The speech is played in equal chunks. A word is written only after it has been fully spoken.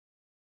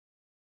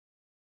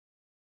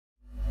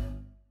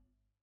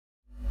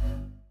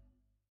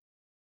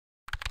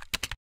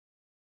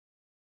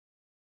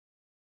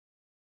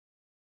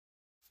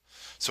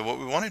So what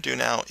we want to do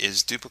now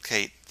is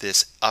duplicate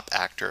this up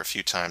actor a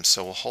few times.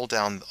 So we'll hold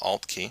down the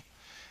Alt key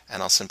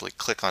and I'll simply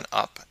click on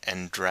up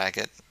and drag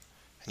it.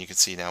 And you can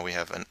see now we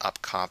have an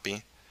up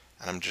copy.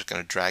 And I'm just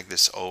going to drag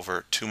this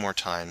over 2 more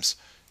times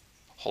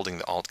holding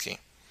the Alt key.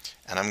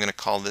 And I'm going to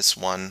call this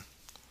one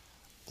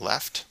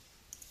left.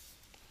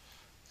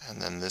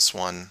 And then this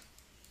one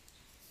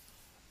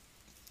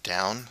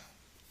down.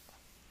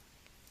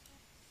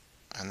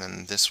 And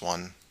then this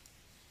one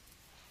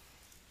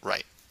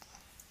right.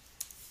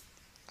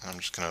 I'm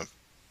just going to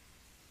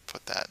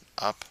put that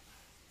up,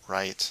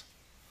 right.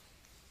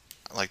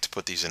 I like to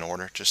put these in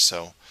order just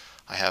so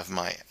I have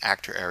my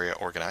actor area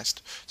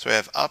organized. So we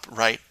have up,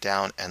 right,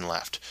 down, and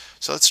left.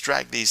 So let's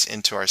drag these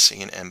into our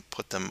scene and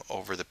put them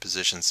over the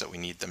positions that we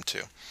need them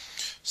to.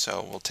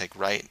 So we'll take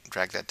right,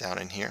 drag that down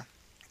in here.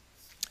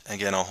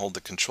 Again, I'll hold the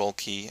Control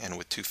key and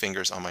with 2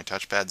 fingers on my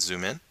touchpad,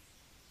 zoom in.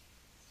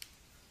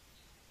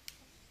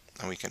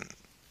 And we can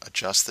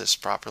adjust this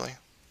properly.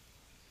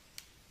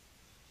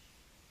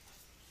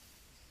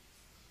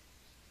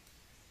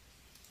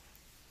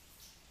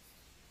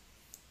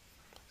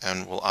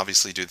 And we'll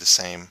obviously do the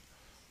same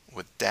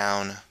with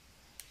down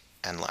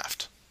and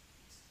left.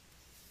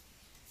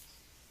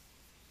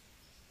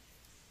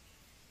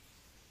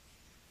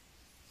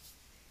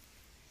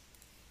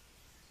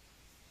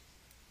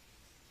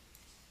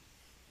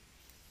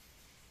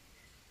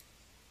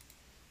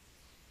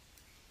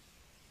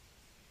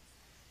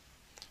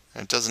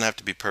 And it doesn't have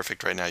to be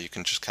perfect right now. You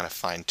can just kind of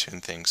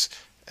fine-tune things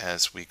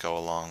as we go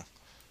along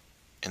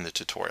in the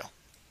tutorial.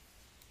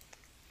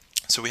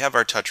 So we have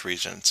our touch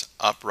regions,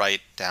 up,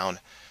 right, down,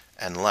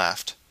 and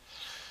left.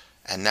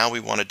 And now we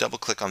want to double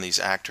click on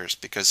these actors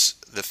because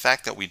the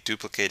fact that we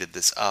duplicated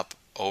this up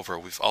over,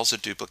 we've also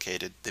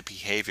duplicated the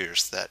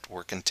behaviors that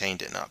were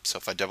contained in up. So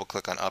if I double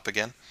click on up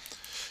again,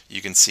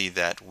 you can see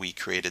that we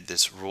created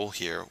this rule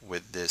here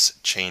with this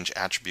change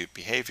attribute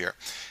behavior.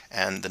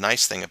 And the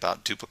nice thing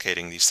about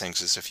duplicating these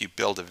things is if you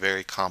build a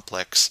very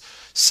complex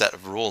set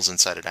of rules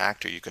inside an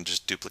actor, you can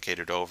just duplicate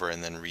it over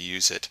and then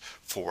reuse it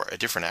for a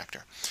different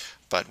actor.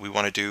 But we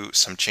want to do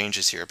some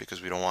changes here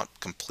because we don't want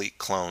complete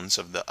clones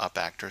of the up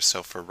actor.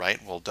 So for right,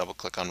 we'll double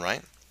click on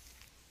right.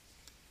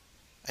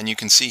 And you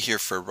can see here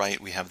for right,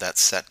 we have that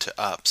set to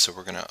up. So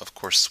we're going to, of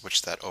course,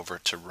 switch that over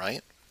to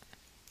right.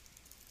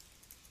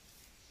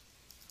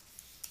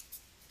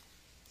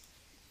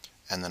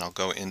 And then I'll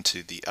go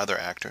into the other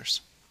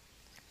actors.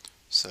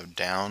 So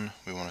down,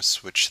 we want to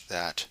switch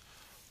that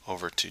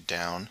over to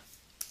down.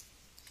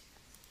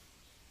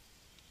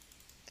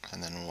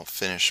 And then we'll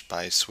finish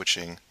by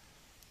switching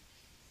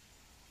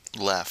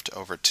left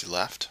over to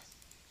left.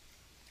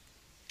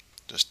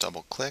 Just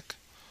double click,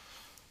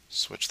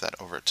 switch that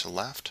over to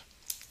left.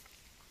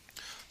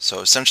 So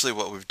essentially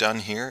what we've done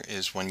here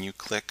is when you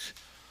click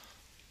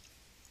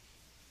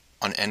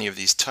on any of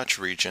these touch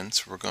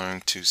regions, we're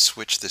going to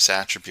switch this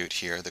attribute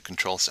here, the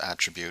controls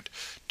attribute,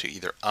 to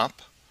either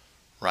up,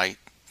 right,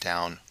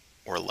 down,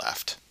 or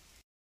left.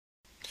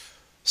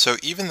 So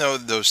even though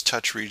those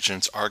touch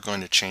regions are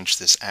going to change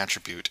this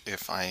attribute,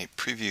 if I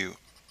preview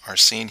our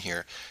scene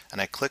here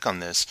and I click on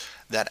this,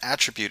 that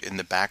attribute in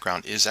the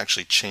background is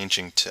actually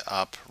changing to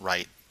up,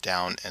 right,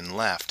 down, and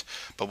left.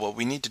 But what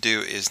we need to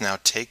do is now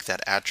take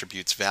that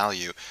attribute's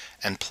value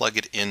and plug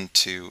it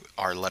into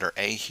our letter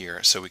A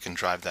here so we can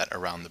drive that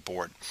around the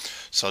board.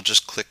 So I'll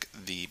just click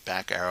the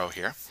back arrow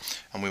here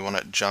and we want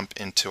to jump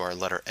into our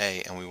letter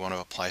A and we want to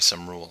apply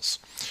some rules.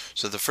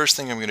 So the first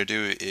thing I'm going to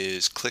do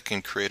is click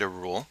and create a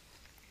rule,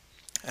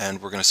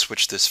 and we're going to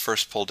switch this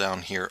first pull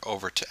down here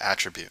over to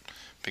attribute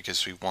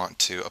because we want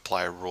to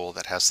apply a rule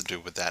that has to do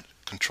with that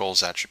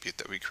controls attribute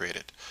that we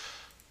created.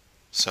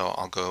 So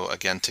I'll go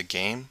again to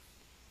game,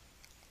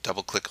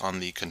 double click on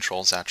the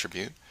controls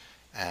attribute,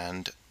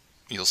 and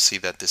you'll see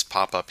that this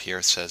pop-up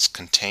here says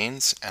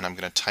contains, and I'm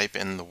going to type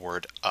in the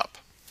word up.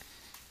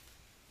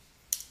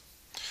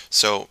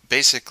 So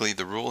basically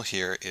the rule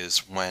here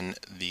is when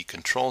the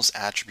controls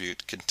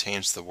attribute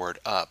contains the word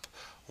up,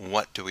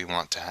 what do we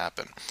want to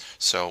happen?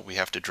 So we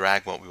have to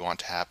drag what we want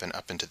to happen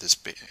up into this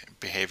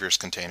behaviors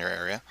container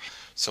area.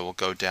 So we'll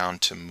go down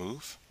to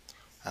move,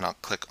 and I'll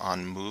click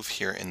on move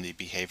here in the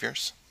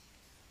behaviors,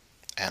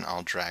 and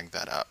I'll drag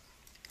that up.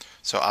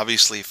 So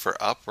obviously for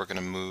up, we're going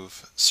to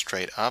move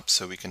straight up,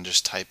 so we can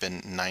just type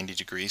in 90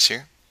 degrees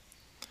here.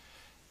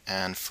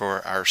 And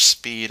for our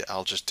speed,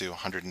 I'll just do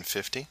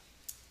 150.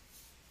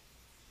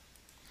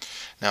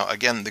 Now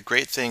again, the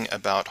great thing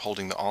about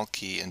holding the Alt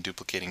key and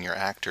duplicating your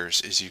actors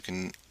is you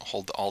can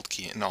hold the Alt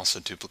key and also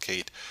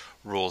duplicate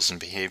rules and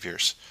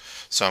behaviors.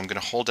 So I'm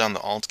going to hold down the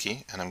Alt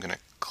key and I'm going to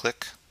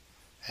click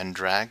and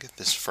drag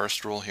this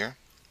first rule here.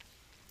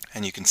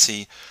 And you can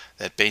see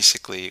that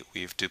basically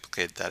we've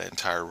duplicated that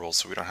entire rule,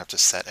 so we don't have to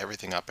set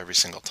everything up every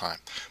single time.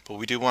 But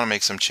we do want to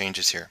make some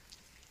changes here.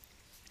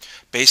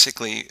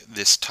 Basically,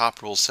 this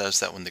top rule says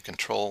that when the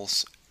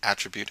controls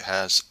attribute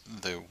has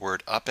the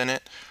word up in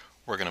it,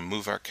 we're going to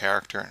move our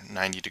character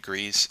 90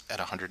 degrees at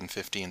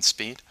 150 in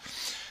speed.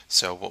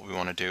 So what we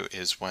want to do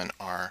is when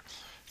our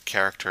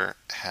character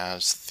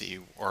has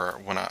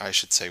I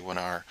should say when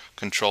our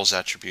controls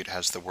attribute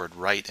has the word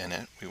right in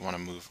it, we want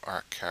to move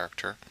our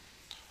character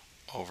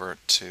over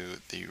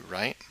to the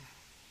right.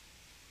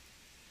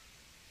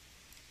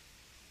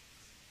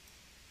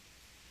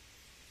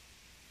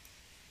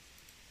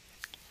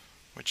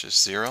 Which is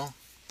 0.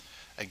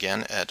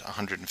 Again at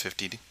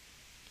 150.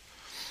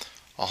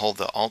 I'll hold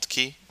the Alt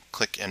key,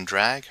 click and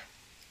drag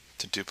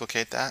to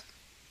duplicate that.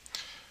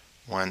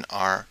 When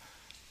our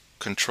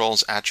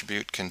controls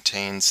attribute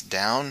contains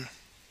down,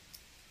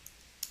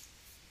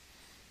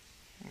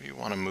 we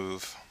want to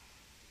move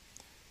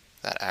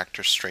that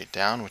actor straight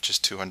down, which is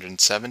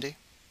 270.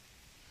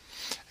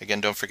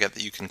 Again, don't forget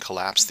that you can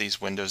collapse these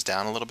windows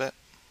down a little bit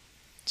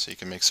so you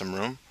can make some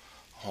room.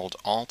 Hold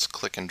Alt,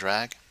 click and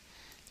drag.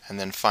 And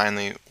then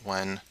finally,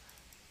 when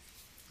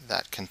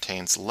that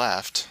contains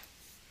left,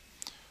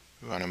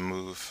 we want to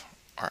move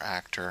our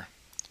actor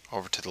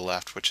over to the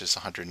left, which is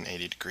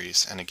 180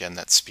 degrees, and again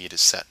that speed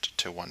is set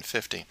to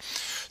 150.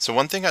 So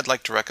one thing I'd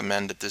like to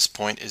recommend at this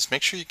point is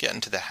make sure you get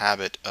into the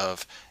habit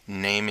of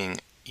naming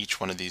each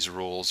one of these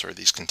rules or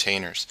these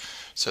containers.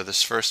 So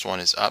this first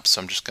one is up,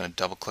 so I'm just going to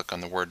double click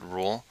on the word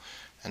rule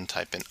and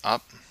type in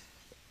up,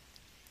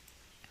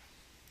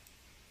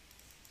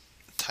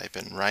 type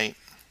in right,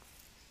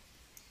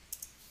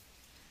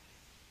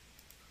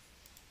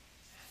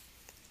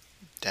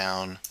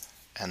 down,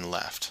 and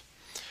left.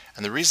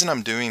 And the reason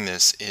I'm doing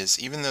this is,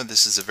 even though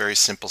this is a very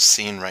simple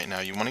scene right now,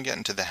 you want to get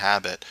into the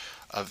habit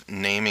of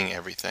naming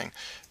everything,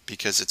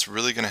 because it's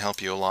really going to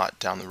help you a lot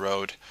down the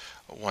road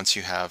once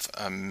you have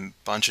a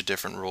bunch of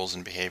different rules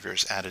and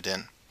behaviors added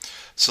in.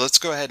 So let's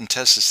go ahead and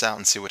test this out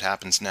and see what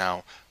happens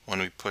now when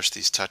we push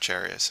these touch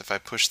areas. If I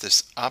push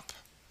this up,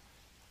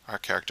 our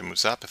character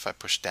moves up. If I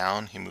push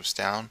down, he moves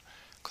down.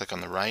 Click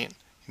on the right,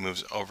 he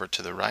moves over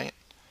to the right.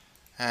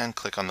 And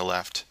click on the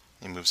left,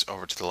 he moves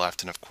over to the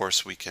left. And of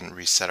course we can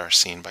reset our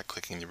scene by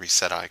clicking the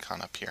reset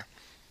icon up here.